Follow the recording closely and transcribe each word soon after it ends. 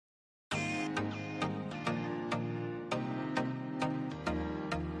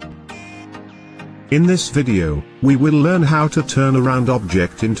In this video, we will learn how to turn a round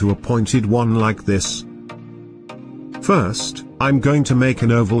object into a pointed one like this. First, I'm going to make an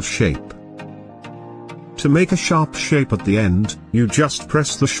oval shape. To make a sharp shape at the end, you just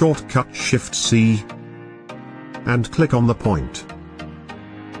press the shortcut Shift-C and click on the point.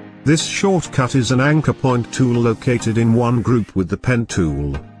 This shortcut is an anchor point tool located in one group with the pen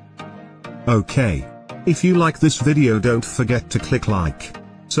tool. Okay. If you like this video, don't forget to click like,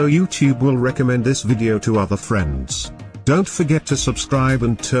 so YouTube will recommend this video to other friends. Don't forget to subscribe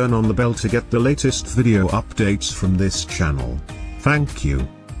and turn on the bell to get the latest video updates from this channel. Thank you.